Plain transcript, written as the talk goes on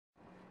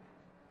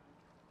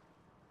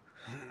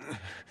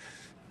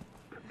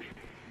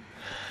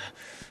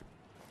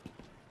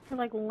We're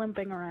like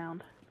limping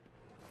around.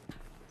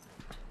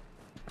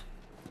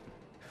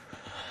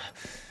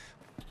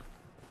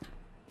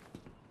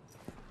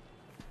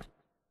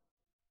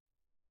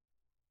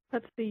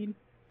 Let's see.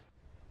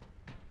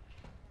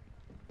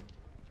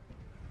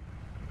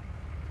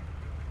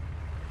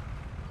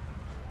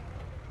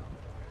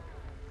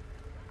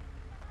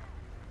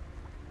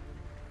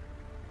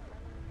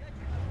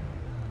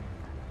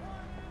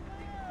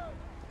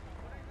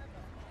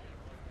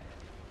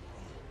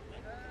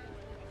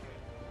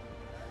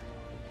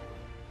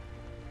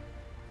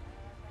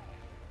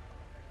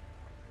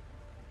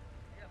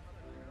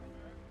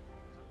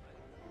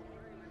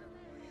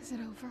 Is it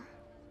over?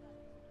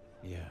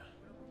 Yeah.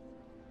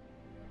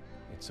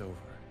 It's over.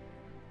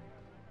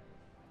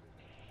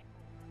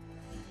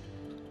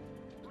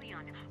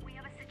 Leon, we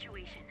have a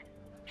situation.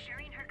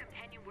 Sherry and her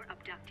companion were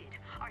abducted.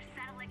 Our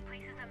satellite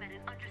places them at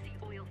an undersea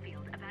oil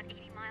field about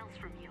 80 miles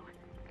from you.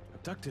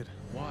 Abducted?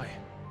 Why?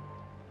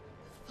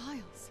 The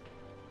files.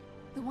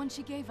 The one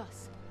she gave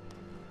us.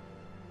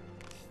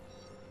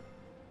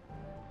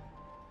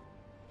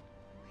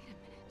 Wait a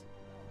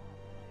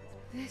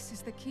minute. This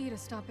is the key to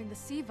stopping the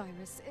C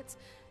virus. It's...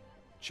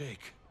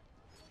 Jake.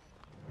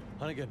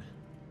 Hunnigan,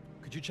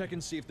 could you check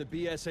and see if the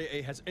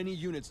BSAA has any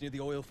units near the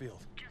oil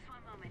field? Just one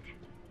moment.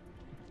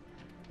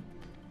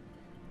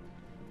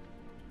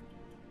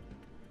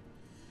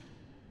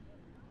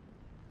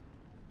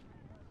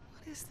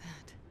 What is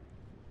that?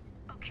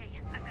 Okay,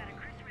 I've got a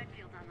Chris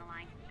Redfield on the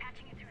line,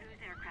 patching you through to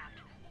his aircraft.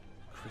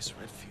 Chris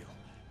Redfield.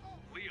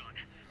 Leon!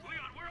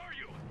 Leon, where are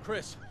you?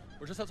 Chris,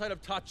 we're just outside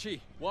of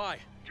Tachi. Why?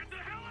 Get the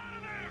hell out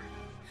of there!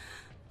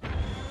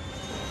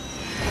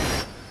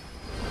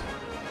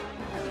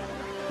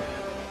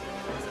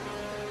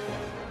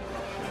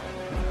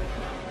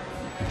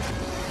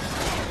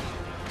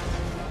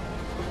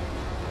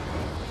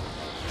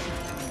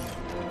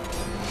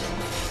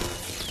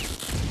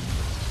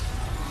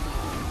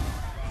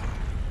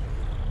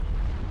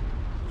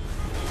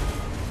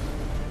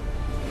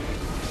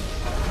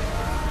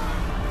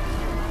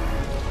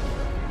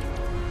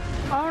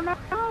 Oh no!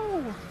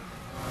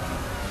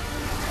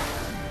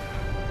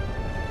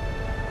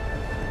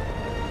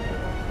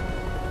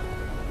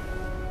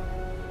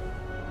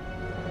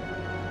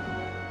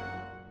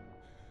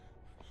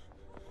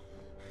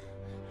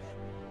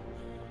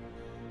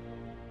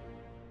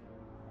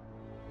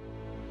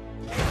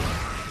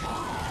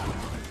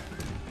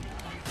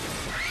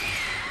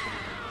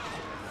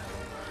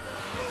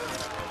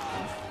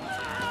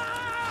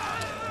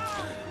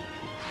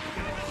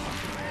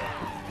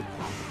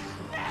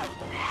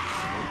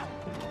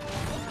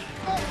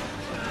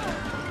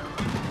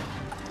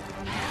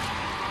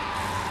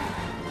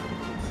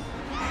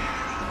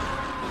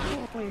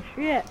 Holy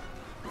shit.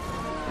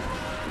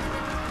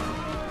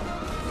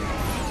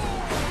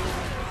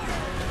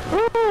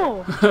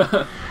 Ooh!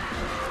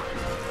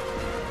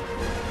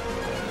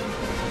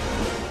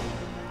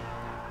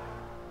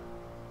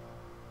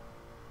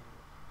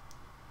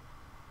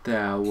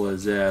 That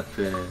was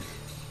epic.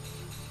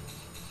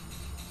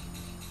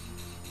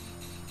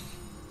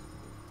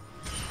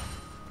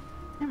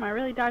 Damn, I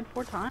really died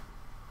 4 times.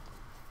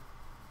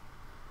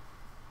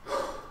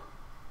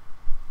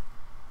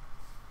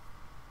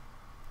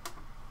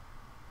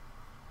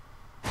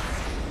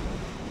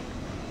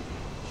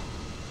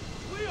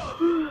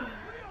 Leon!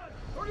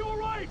 Are you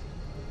alright?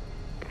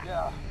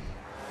 Yeah.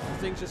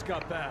 Things just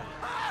got bad.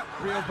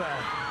 Real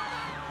bad.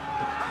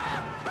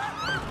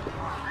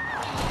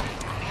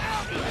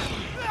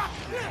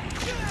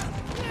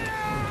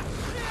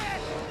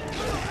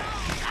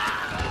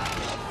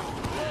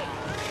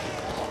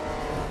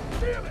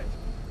 Damn it!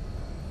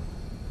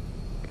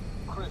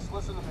 Chris,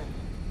 listen to me.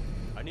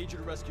 I need you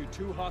to rescue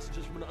 2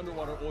 hostages from an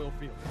underwater oil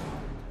field.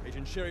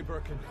 Agent Sherry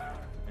Birkin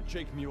and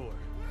Jake Mueller.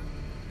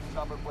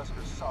 Robert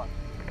Wesker's son.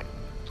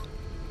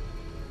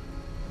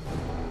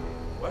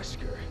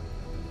 Wesker?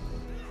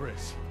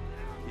 Chris.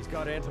 He's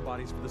got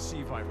antibodies for the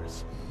C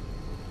virus.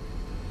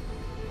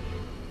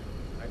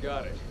 I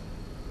got it.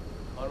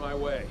 On my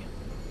way.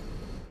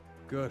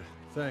 Good,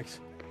 thanks.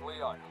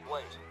 Leon,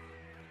 wait.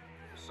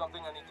 There's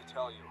something I need to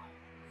tell you.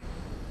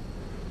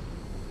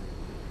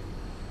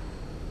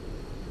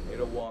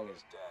 Ada Wong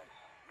is Dead.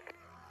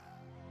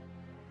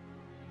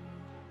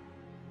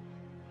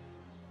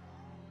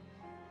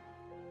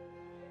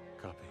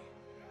 Copy.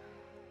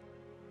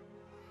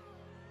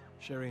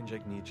 Sherry and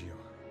Jake need you.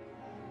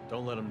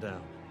 Don't let them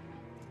down.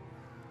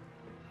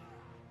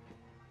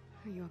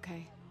 Are you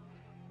okay?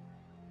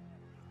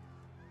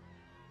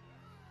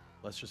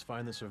 Let's just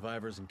find the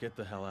survivors and get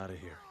the hell out of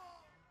here.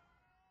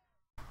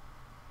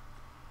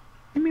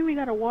 You mean we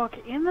gotta walk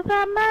into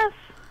that mess?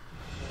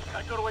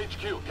 Echo to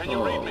HQ, can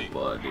you read me?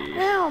 Buddy.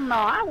 Hell no,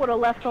 I would've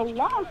left a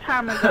long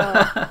time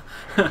ago.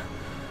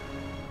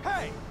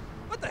 Hey!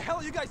 What the hell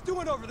are you guys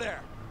doing over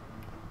there?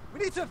 We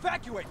need to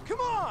evacuate. Come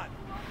on!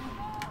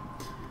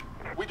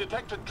 We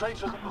detected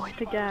traces of Like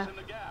the the gas. in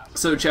the gas.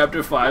 So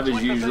chapter 5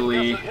 is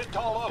usually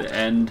the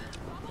end,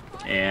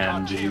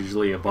 and there's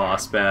usually a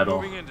boss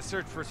battle. Moving in to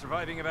search for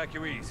surviving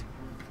evacuees.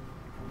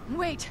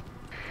 Wait!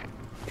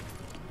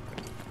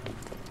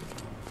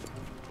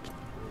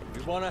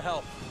 We want to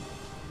help.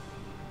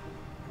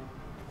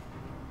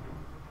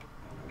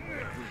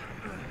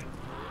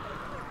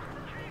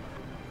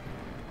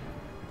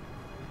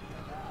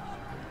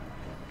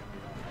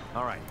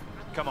 All right,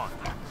 come on.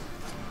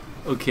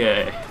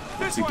 Okay,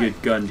 that's a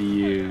good gun to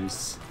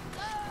use.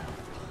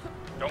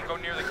 Don't go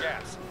near the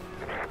gas.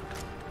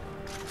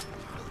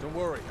 Don't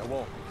worry, I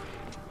won't.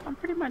 I'm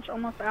pretty much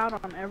almost out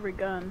on every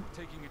gun.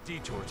 Taking a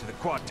detour to the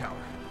quad tower.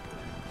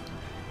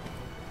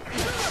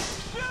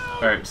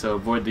 Alright, so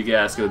avoid the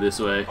gas, go this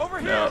way.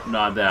 Over No, here.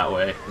 not that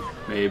way.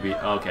 Maybe.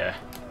 Okay.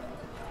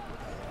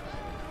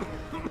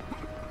 You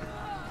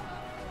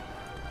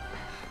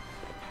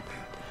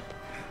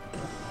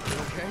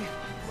okay?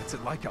 What's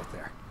it like out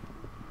there?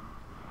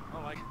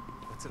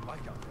 What's it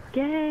like out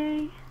there?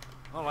 Yay!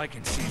 All I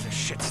can see is a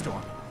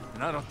shitstorm,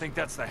 and I don't think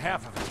that's the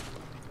half of it.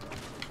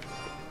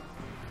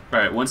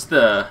 Alright, once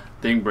the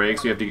thing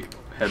breaks, we have to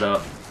head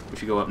up. We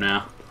should go up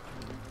now.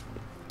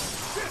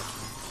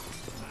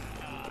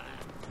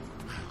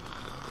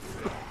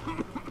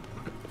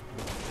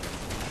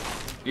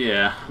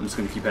 Yeah, I'm just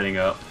gonna keep heading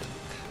up.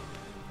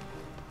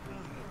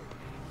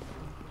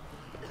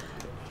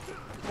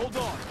 Hold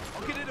on,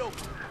 I'll get it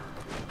open.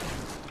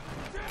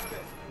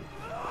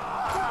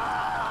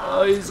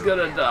 Oh, he's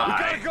gonna We die.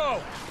 gotta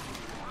go!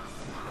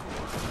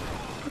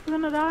 Who's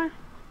gonna die?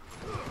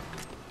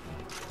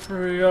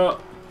 Hurry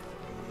up.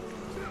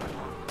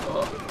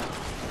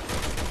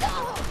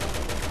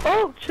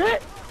 Oh,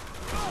 shit!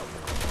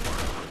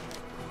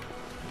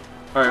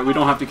 Alright, we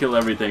don't have to kill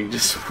everything,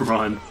 just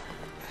run.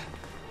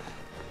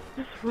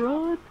 Just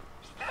run.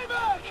 Stay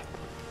back!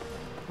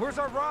 Where's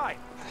our ride?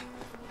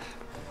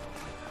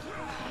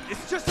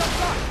 It's just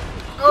outside!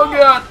 Oh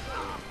god!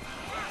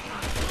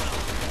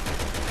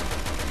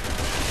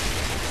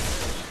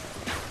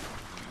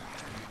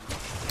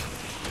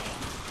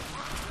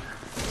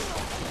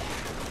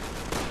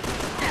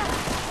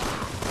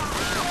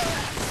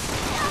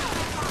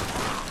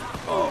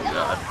 Oh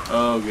god.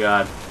 Oh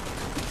god.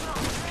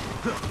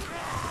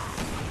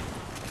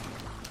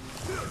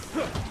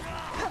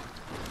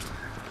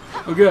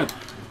 Oh god.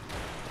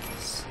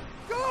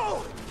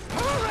 Go!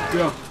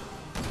 Go.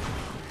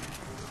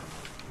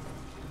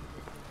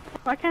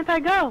 Why can't I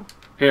go?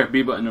 Here,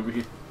 B button over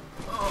here.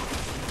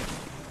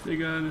 They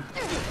got it.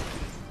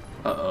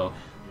 Uh-oh.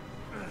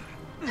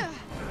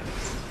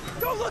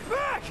 Don't look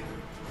back!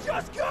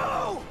 Just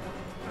go!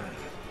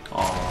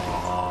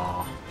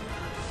 Aww.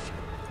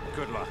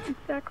 Good luck. He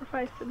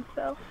sacrificed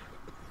himself.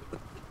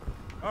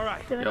 All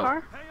right. Get in the Yo.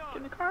 car? Hang on. Get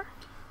in the car?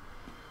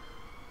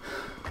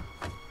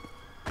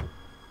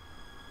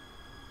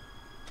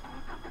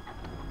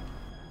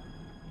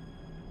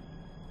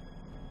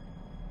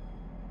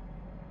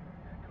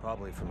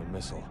 Probably from a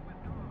missile.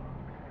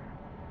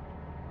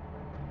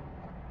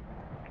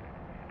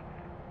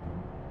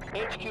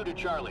 HQ to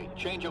Charlie.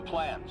 Change of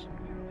plans.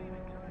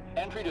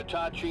 Entry to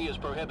Tachi is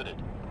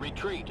prohibited.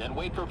 Retreat and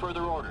wait for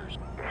further orders.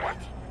 What?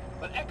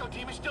 But Echo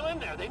Team is still in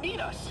there. They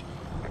need us.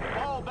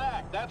 Fall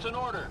back. That's an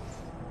order.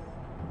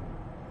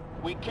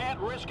 We can't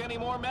risk any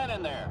more men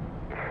in there.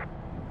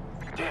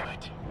 Damn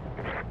it.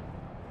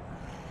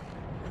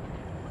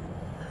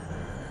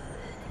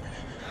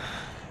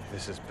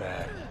 This is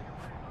bad.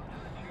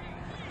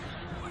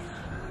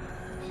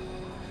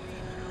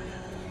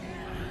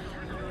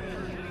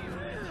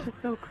 This is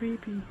so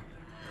creepy.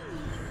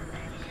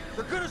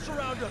 They're gonna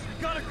surround us.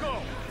 We gotta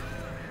go.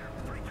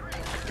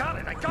 I got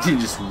it. I got You it.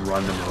 just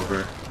run them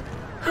over.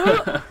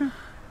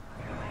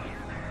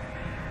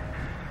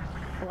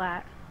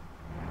 Flat.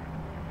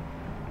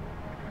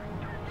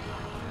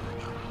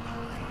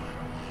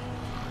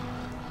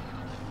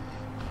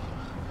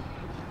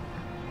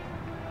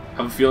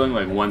 I'm feeling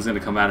like one's gonna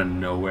come out of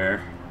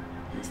nowhere.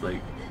 It's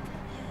like,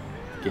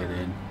 get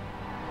in.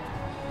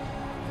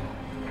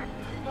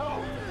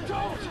 No!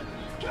 Don't!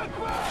 Get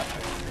back!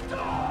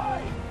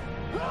 Die!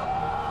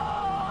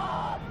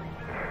 Ah!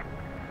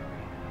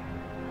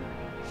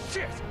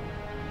 Shit!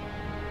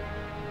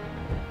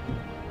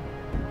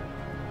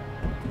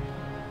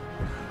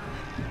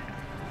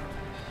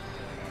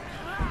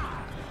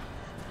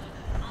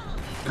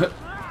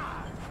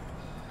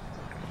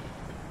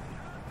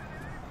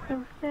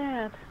 So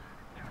sad.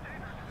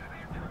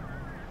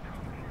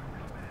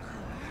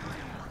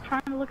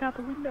 Trying to look out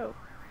the window.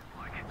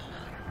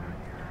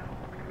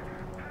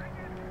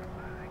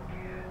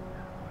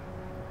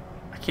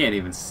 I can't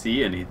even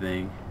see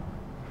anything.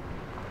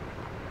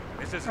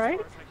 This is as Right?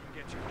 far as I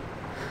can get you.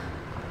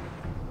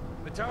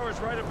 The tower's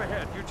right up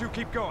ahead. You two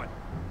keep going.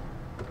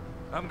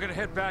 I'm gonna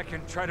head back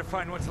and try to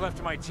find what's left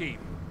of my team.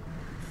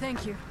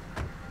 Thank you.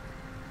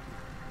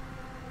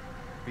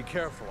 Be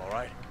careful, all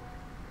right?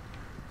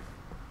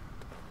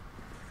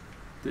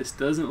 This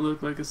doesn't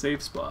look like a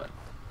safe spot.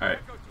 Alright.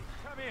 Echo Team,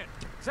 come in.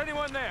 Is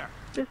anyone there?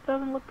 This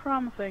doesn't look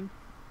promising.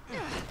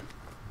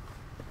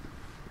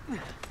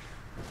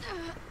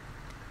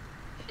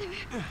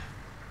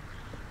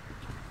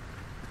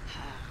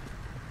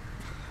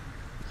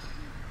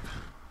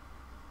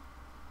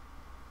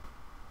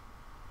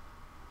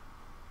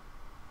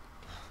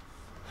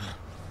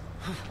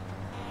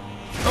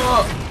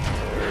 Oh!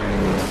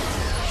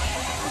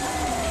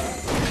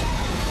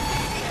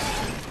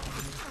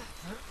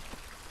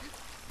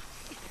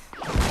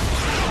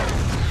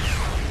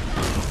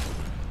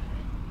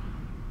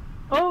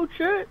 Oh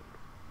shit!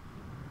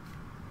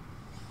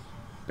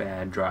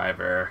 Bad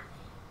driver.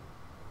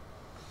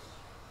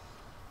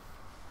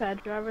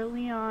 Bad driver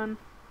Leon.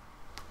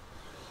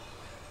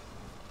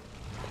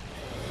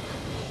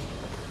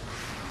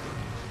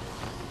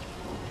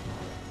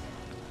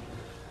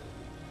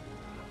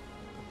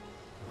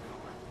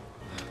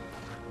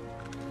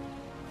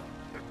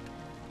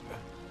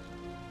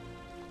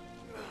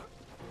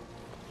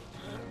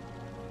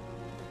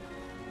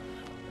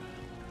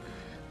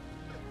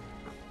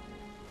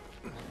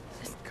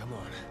 Come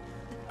on.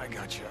 I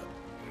got you.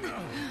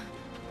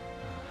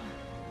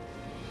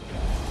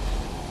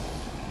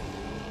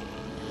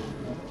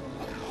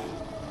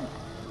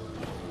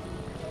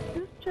 Is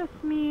this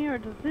just me, or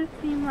does this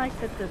seem like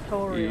the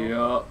tutorial?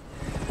 Yup.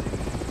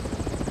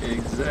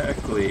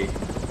 Exactly.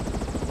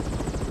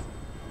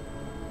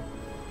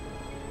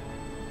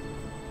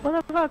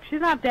 What the fuck?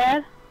 She's not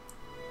dead.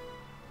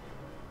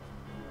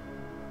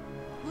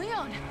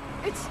 Leon,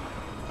 it's...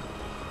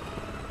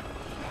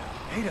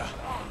 Ada!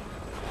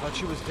 Thought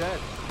she was dead.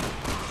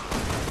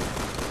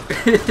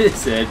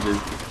 His head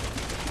just...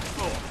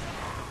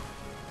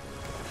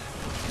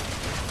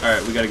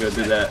 Alright, we gotta go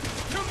through that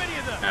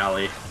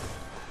alley.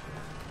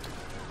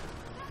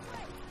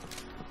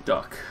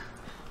 Duck.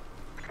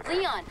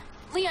 Leon!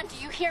 Leon, do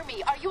you hear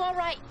me? Are you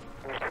alright?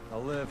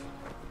 I'll live.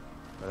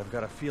 But I've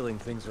got a feeling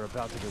things are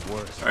about to get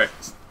worse. Alright,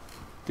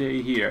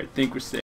 stay here. I think we're safe.